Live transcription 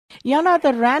Jana,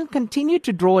 the rand continued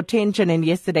to draw attention in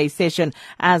yesterday's session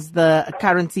as the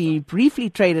currency briefly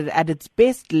traded at its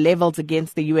best levels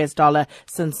against the US dollar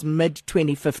since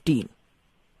mid-2015.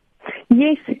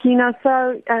 Yes, Sakina.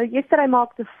 So yesterday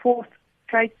marked the fourth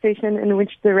trade session in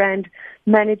which the rand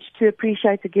managed to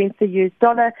appreciate against the US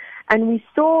dollar. And we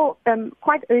saw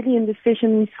quite early in the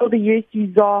session, we saw the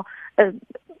USD ZAR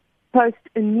post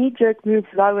a knee-jerk move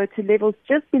lower to levels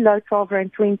just below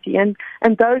 12.20 Rand,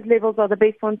 and those levels are the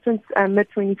best ones since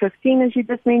mid-2015, as you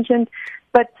just mentioned.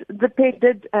 But the pair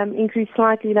did increase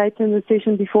slightly later in the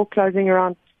session before closing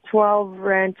around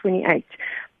 12.28 Rand.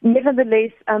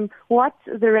 Nevertheless, what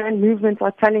the rand movements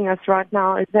are telling us right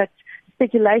now is that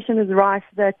speculation is rife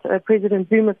that President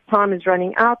Zuma's time is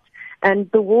running out, and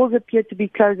the walls appear to be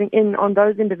closing in on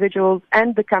those individuals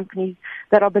and the companies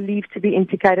that are believed to be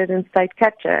implicated in state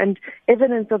capture. And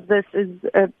evidence of this is,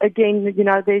 again,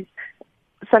 there's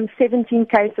some 17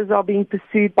 cases are being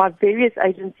pursued by various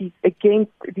agencies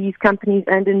against these companies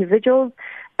and individuals.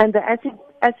 And the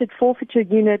asset forfeiture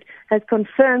unit has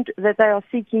confirmed that they are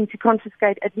seeking to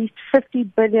confiscate at least 50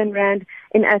 billion rand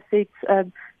in assets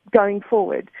going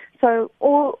forward. So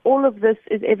all of this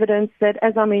is evidence that,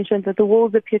 as I mentioned, that the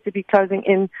walls appear to be closing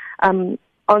in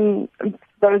on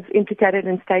those implicated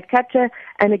in state capture.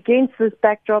 And against this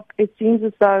backdrop, it seems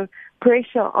as though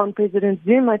pressure on President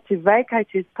Zuma to vacate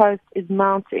his post is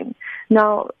mounting.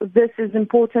 Now, this is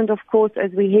important, of course,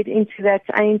 as we head into that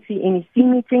ANC NEC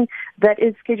meeting that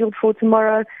is scheduled for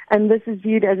tomorrow, and this is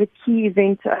viewed as a key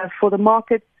event for the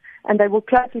markets, and they will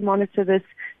closely monitor this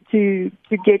to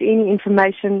get any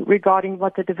information regarding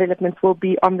what the developments will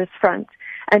be on this front.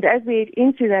 And as we head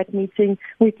into that meeting,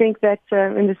 we think that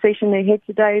in the session ahead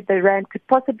today, the rand could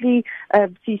possibly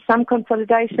see some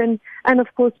consolidation. And of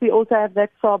course, we also have that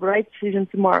SARB rate decision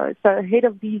tomorrow. So ahead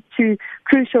of these two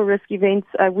crucial risk events,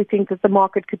 we think that the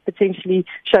market could potentially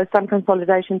show some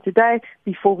consolidation today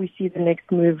before we see the next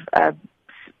move,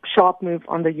 sharp move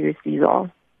on the USD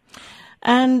ZAR.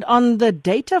 And on the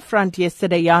data front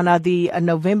yesterday, Jana, the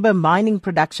November mining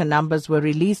production numbers were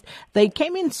released. They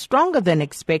came in stronger than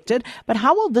expected. But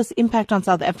how will this impact on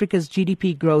South Africa's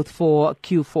GDP growth for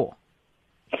Q4?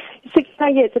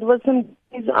 Yes, it was some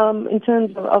in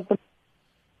terms of the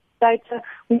data.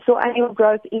 We saw annual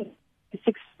growth in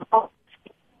 6%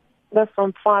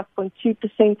 from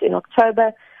 5.2% in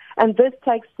October. And this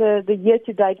takes the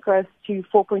year-to-date growth to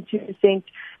 4.2%,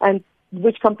 and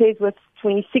which compares with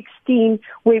 2016,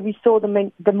 where we saw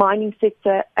the mining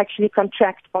sector actually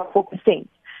contract by 4%.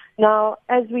 Now,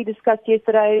 as we discussed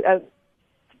yesterday,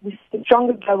 with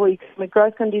stronger global economic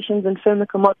growth conditions and firmer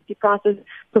commodity prices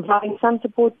providing some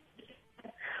support.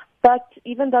 But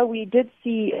even though we did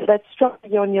see that strong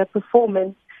year-on-year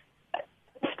performance, at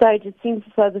this stage it seems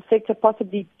as though the sector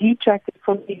possibly detracted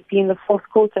from GDP in the fourth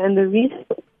quarter, and the reason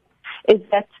is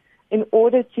that in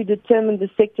order to determine the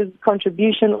sector's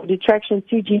contribution or detraction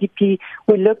to GDP,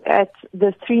 we look at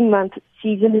the 3-month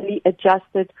seasonally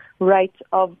adjusted rate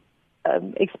of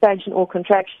expansion or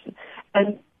contraction.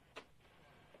 And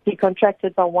he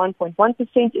contracted by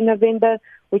 1.1% in November,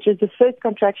 which is the first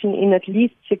contraction in at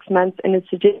least 6 months, and it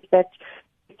suggests that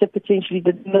it potentially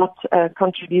did not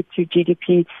contribute to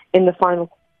GDP in the final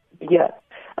year.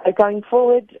 Going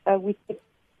forward, we think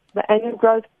the annual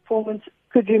growth performance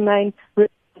could remain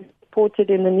supported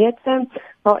in the near term.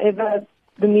 However,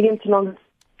 the medium to long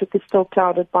term is still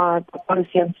clouded by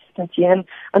policy uncertainty, and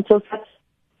until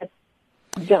such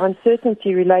the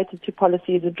uncertainty related to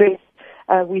policy is addressed,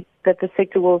 that the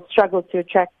sector will struggle to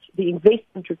attract the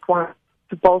investment required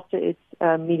to bolster its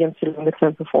medium to longer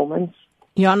term performance.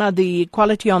 Jana, the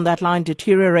quality on that line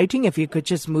deteriorating. If you could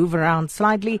just move around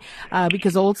slightly,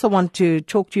 because I also want to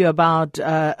talk to you about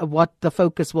what the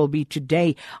focus will be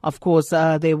today. Of course,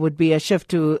 there would be a shift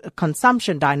to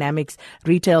consumption dynamics,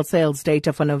 retail sales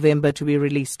data for November to be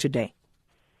released today.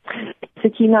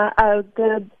 Sakina,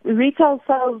 the retail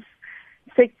sales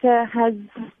sector has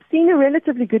seen a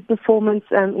relatively good performance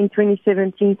in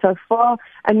 2017 so far,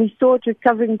 and we saw it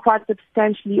recovering quite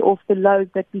substantially off the lows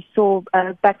that we saw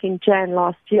back in Jan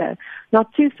last year. Now,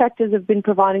 two factors have been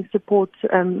providing support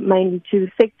mainly to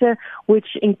the sector, which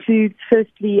includes,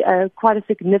 firstly, quite a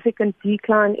significant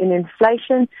decline in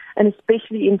inflation, and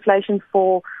especially inflation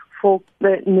for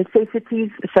the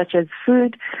necessities such as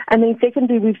food. And then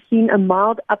secondly, we've seen a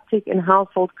mild uptick in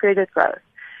household credit growth.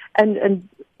 And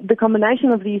the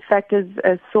combination of these factors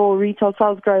saw retail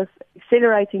sales growth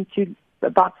accelerating to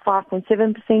about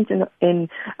 5.7% in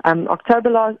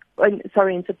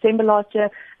September last year,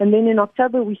 and then in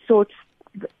October we saw it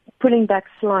pulling back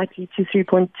slightly to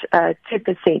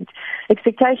 3.2%.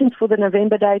 Expectations for the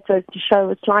November data is to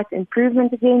show a slight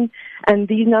improvement again, and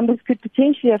these numbers could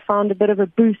potentially have found a bit of a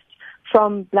boost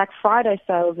from Black Friday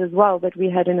sales as well that we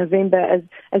had in November,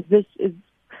 as this is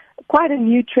quite a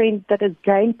new trend that has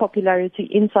gained popularity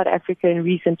in South Africa in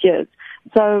recent years.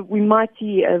 So we might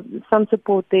see some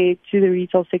support there to the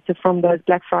retail sector from those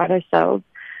Black Friday sales.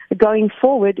 Going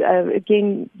forward,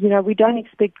 again, we don't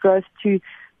expect growth to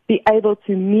be able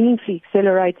to meaningfully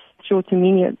accelerate short to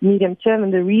medium term,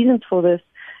 and the reasons for this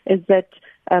is that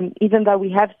even though we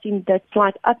have seen that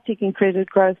slight uptick in credit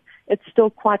growth, it's still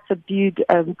quite subdued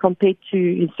compared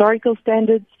to historical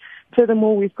standards.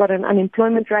 Furthermore, we've got an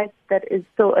unemployment rate that is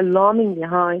still alarmingly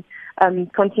high.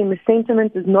 Consumer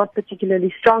sentiment is not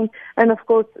particularly strong. And, of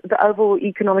course, the overall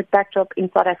economic backdrop in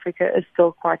South Africa is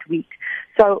still quite weak.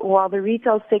 So while the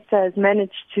retail sector has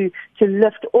managed to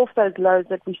lift off those lows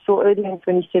that we saw earlier in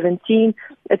 2017,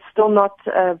 it's still not,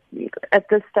 at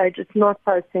this stage, it's not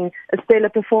posting a stellar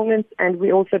performance. And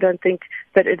we also don't think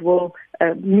that it will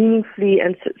meaningfully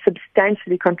and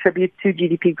substantially contribute to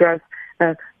GDP growth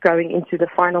going into the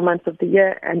final months of the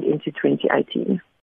year and into 2018.